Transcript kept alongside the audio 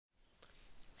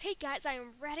guys, I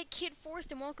am Rada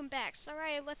Forest and welcome back.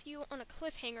 Sorry I left you on a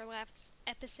cliffhanger last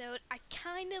episode. I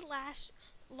kinda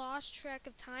lost track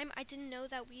of time. I didn't know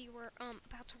that we were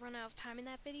about to run out of time in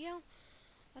that video.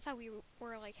 I thought we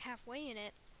were like halfway in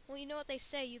it. Well, you know what they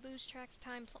say, you lose track of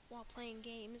time while playing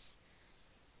games.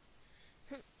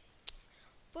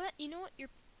 But you know what,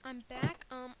 I'm back.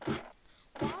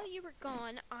 While you were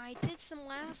gone, I did some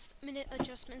last minute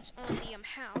adjustments on the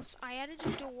house. I added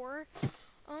a door.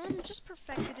 Just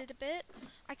perfected it a bit.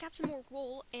 I got some more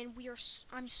wool, and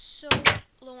I'm so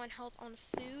low on health on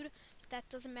food, but that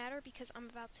doesn't matter because I'm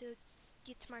about to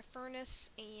get to my furnace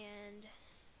and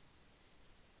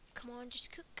come on,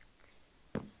 just cook.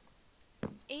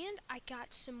 And I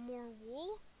got some more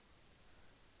wool,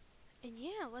 and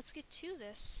yeah, let's get to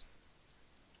this.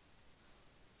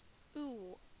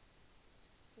 Ooh,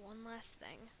 one last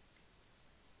thing.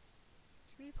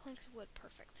 3 planks of wood,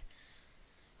 perfect.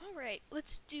 Alright,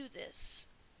 let's do this.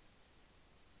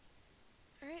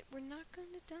 Alright, we're not going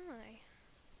to die.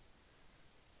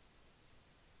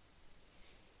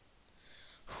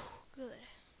 Good.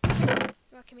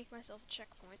 Now I can make myself a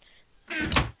checkpoint.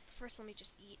 First, let me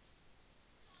just eat.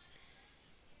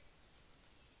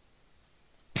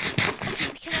 Okay,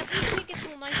 we can at least make it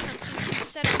till nighttime so we can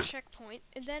set a checkpoint,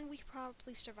 and then we can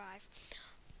probably survive.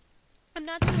 I'm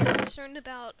not too concerned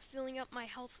about filling up my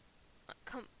health...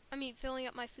 filling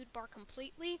up my food bar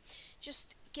completely.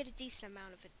 Just get a decent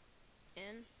amount of it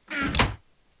in.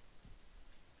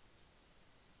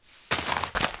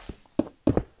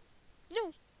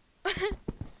 No!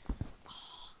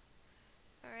 Oh.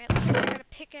 Alright, I got a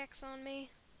pickaxe on me.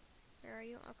 Where are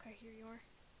you? Okay, here you are.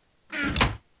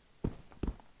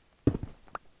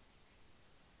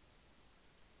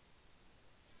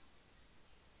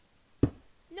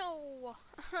 No!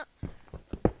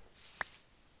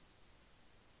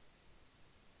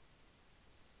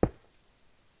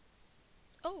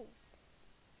 Oh.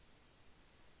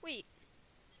 Wait.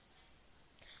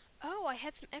 Oh, I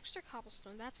had some extra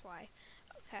cobblestone, that's why.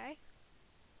 Okay.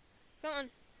 Come on.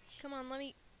 Come on, let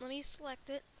me select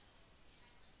it.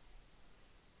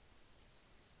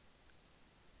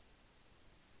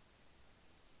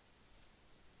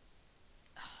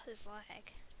 Oh, this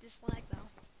lag though.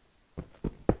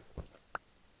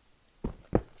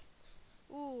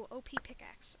 Ooh, OP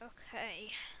pickaxe.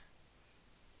 Okay.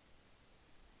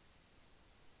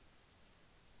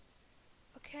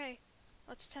 Okay,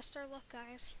 let's test our luck,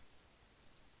 guys.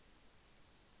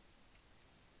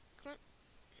 Come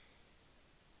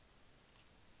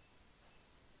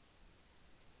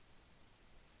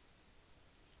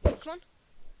on. Come on.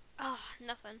 Ah,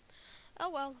 nothing. Oh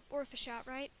well, worth a shot,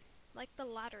 right? Like the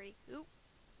lottery. Ooh.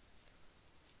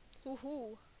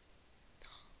 Woohoo.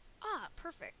 Ah,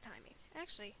 perfect timing.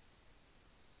 Actually,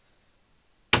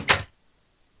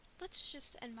 let's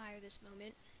just admire this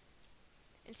moment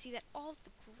and see that all of the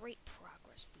great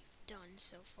progress we've done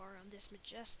so far on this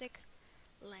majestic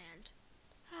land.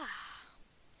 Ah,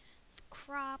 the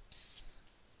crops,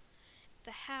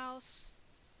 the house,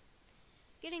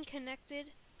 getting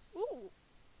connected. Ooh,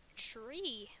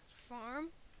 tree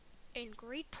farm, and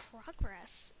great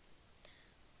progress.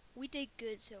 We did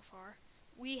good so far.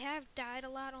 We have died a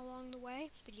lot along the way,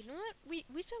 but you know what?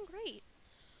 We've done great.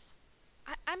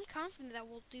 I'm confident that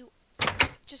we'll do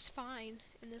just fine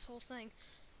in this whole thing.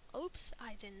 Oops,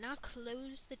 I did not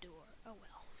close the door. Oh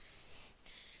well.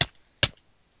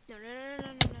 No.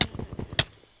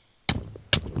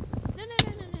 No.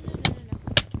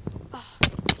 Oh,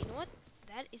 you know what?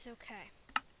 That is okay.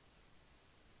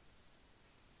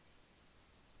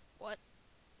 What?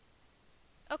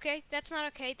 Okay, that's not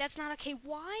okay. That's not okay.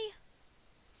 Why?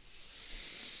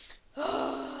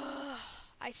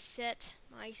 I set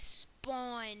my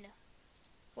spawn.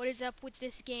 What is up with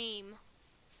this game?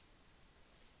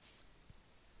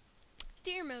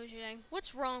 Dear Mojang,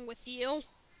 what's wrong with you?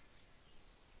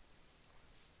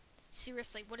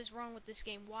 Seriously, what is wrong with this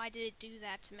game? Why did it do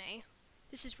that to me?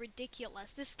 This is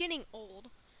ridiculous. This is getting old.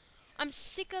 I'm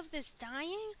sick of this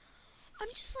dying. I'm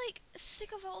just like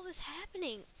sick of all this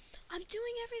happening. I'm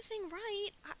doing everything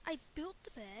right. I built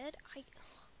the bed.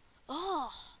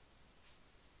 Oh.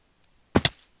 Why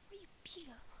are you being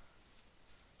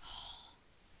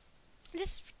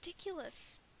This is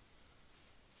ridiculous.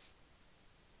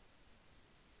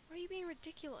 Why are you being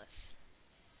ridiculous?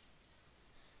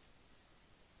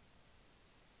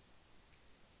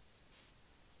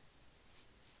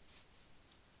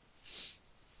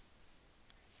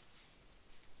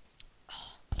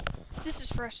 This is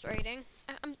frustrating.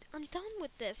 I'm done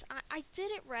with this. I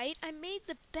did it right. I made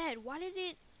the bed. Why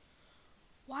did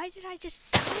I just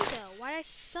die though? Why did I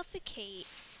suffocate?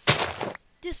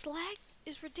 This lag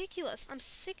is ridiculous. I'm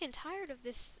sick and tired of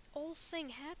this whole thing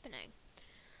happening.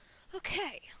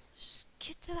 Okay, just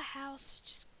get to the house.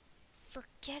 Just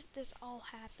forget this all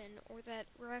happened or that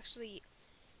we're actually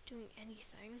doing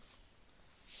anything.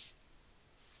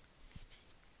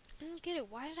 I don't get it.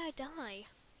 Why did I die?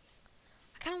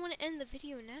 I kind of want to end the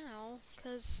video now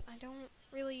because I don't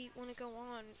really want to go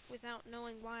on without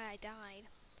knowing why I died.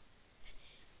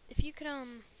 If you could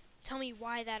tell me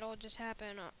why that all just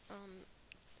happened,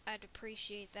 I'd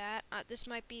appreciate that. This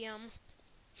might be I'm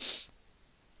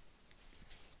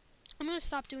gonna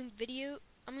stop doing video.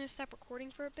 I'm gonna stop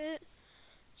recording for a bit,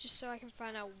 just so I can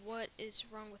find out what is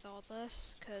wrong with all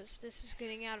this, because this is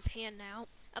getting out of hand now.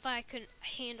 I thought I couldn't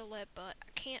handle it, but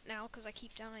I can't now because I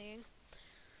keep dying.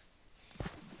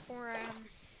 Or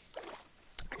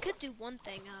I could do one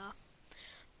thing.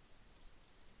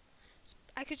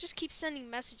 I could just keep sending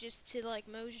messages to like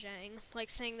Mojang, like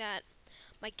saying that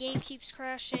my game keeps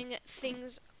crashing,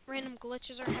 random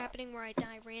glitches are happening where I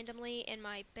die randomly, and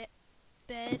my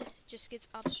bed just gets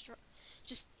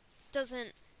just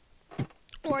doesn't,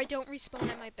 or I don't respawn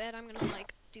at my bed. I'm gonna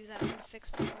like do that. I'm gonna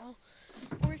fix this all.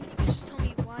 Or if you could just tell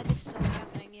me why this is all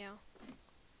happening, yeah.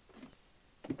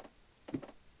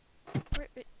 Where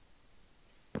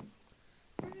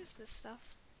is this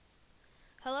stuff?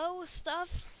 Hello,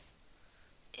 stuff?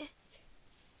 It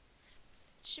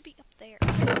should be up there.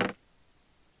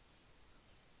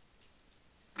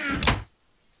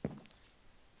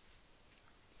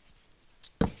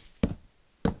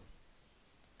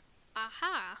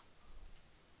 Aha!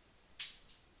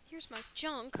 Here's my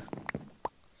junk.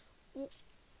 Ooh.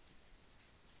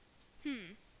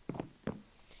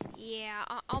 Yeah,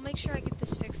 I'll make sure I get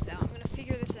this fixed out. I'm gonna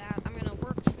figure this out. I'm gonna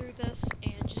work through this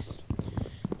and just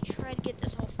try to get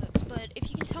this all fixed. But if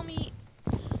you can tell me,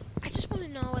 I just want to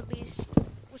know at least,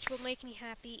 which will make me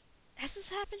happy. Has this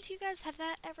happened to you guys? Have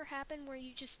that ever happened where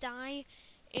you just die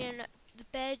and the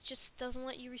bed just doesn't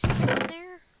let you respawn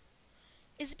there?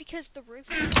 Is it because the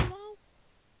roof is too low?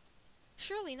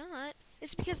 Surely not.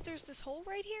 Is it because there's this hole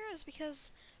right here? Is it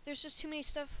because there's just too many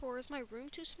stuff, or is my room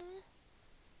too small?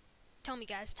 Tell me,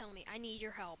 guys, tell me. I need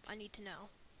your help. I need to know.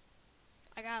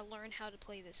 I gotta learn how to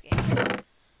play this game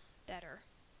better.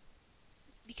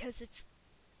 Because it's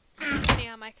getting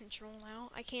out of my control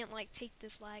now. I can't, like, take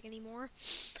this lag anymore.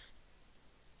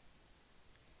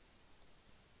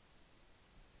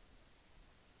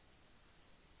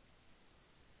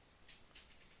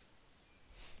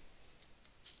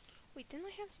 Wait, didn't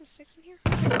I have some sticks in here?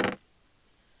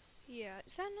 Yeah,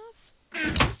 is that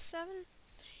enough? 7?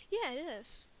 Yeah, it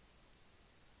is.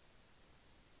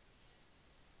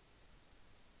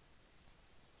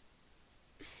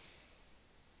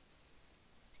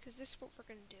 Because this is what we're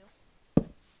gonna do.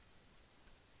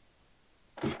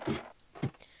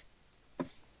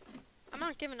 I'm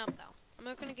not giving up, though. I'm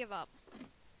not gonna give up.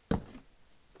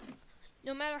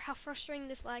 No matter how frustrating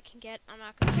this lag can get, I'm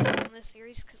not gonna give up on this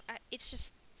series, because it's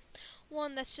just,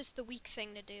 one, that's just the weak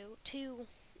thing to do. Two,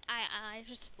 I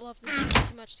just love this game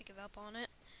too much to give up on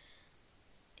it.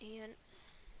 And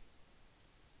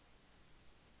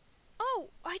oh,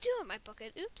 I do have my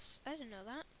bucket. Oops, I didn't know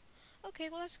that. Okay,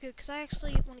 well that's good, because I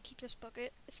actually want to keep this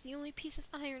bucket. It's the only piece of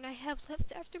iron I have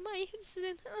left after my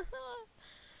incident.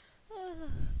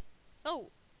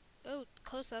 Oh,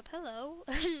 close up, hello.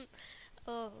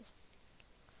 Oh.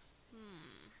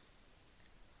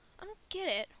 I don't get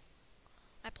it.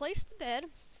 I placed the bed.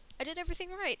 I did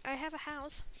everything right. I have a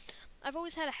house. I've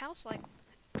always had a house like,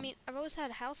 I've always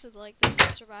had houses like this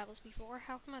in survivals before.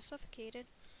 How come I suffocated?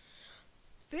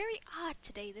 Very odd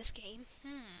today, this game.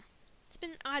 It's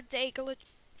been an odd day.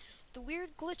 The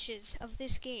weird glitches of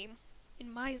this game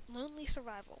in my lonely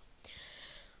survival.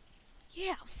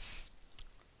 Yeah.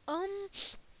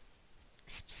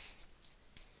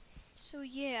 So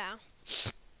yeah.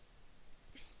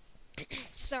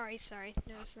 sorry.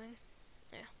 Nose thing.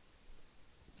 Yeah.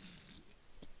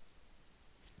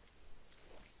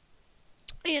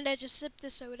 And I just sipped the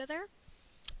soda there.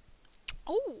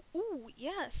 Oh, ooh,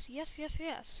 yes.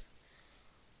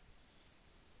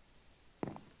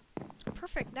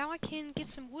 Perfect. Now I can get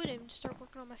some wood and start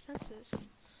working on my fences.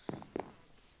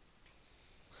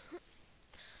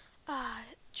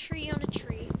 Tree on a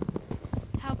tree.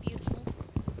 How beautiful.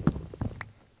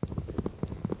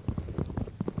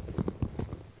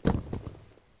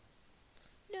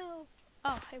 No.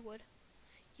 Oh, hey, wood.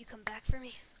 You come back for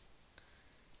me?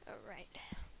 Alright.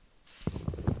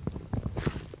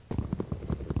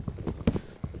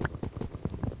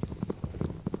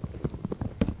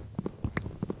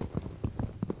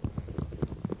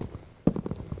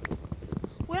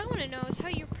 What I want to know is how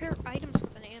you repair items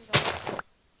with an anvil.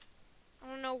 I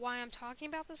don't know know why I'm talking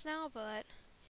about this now, but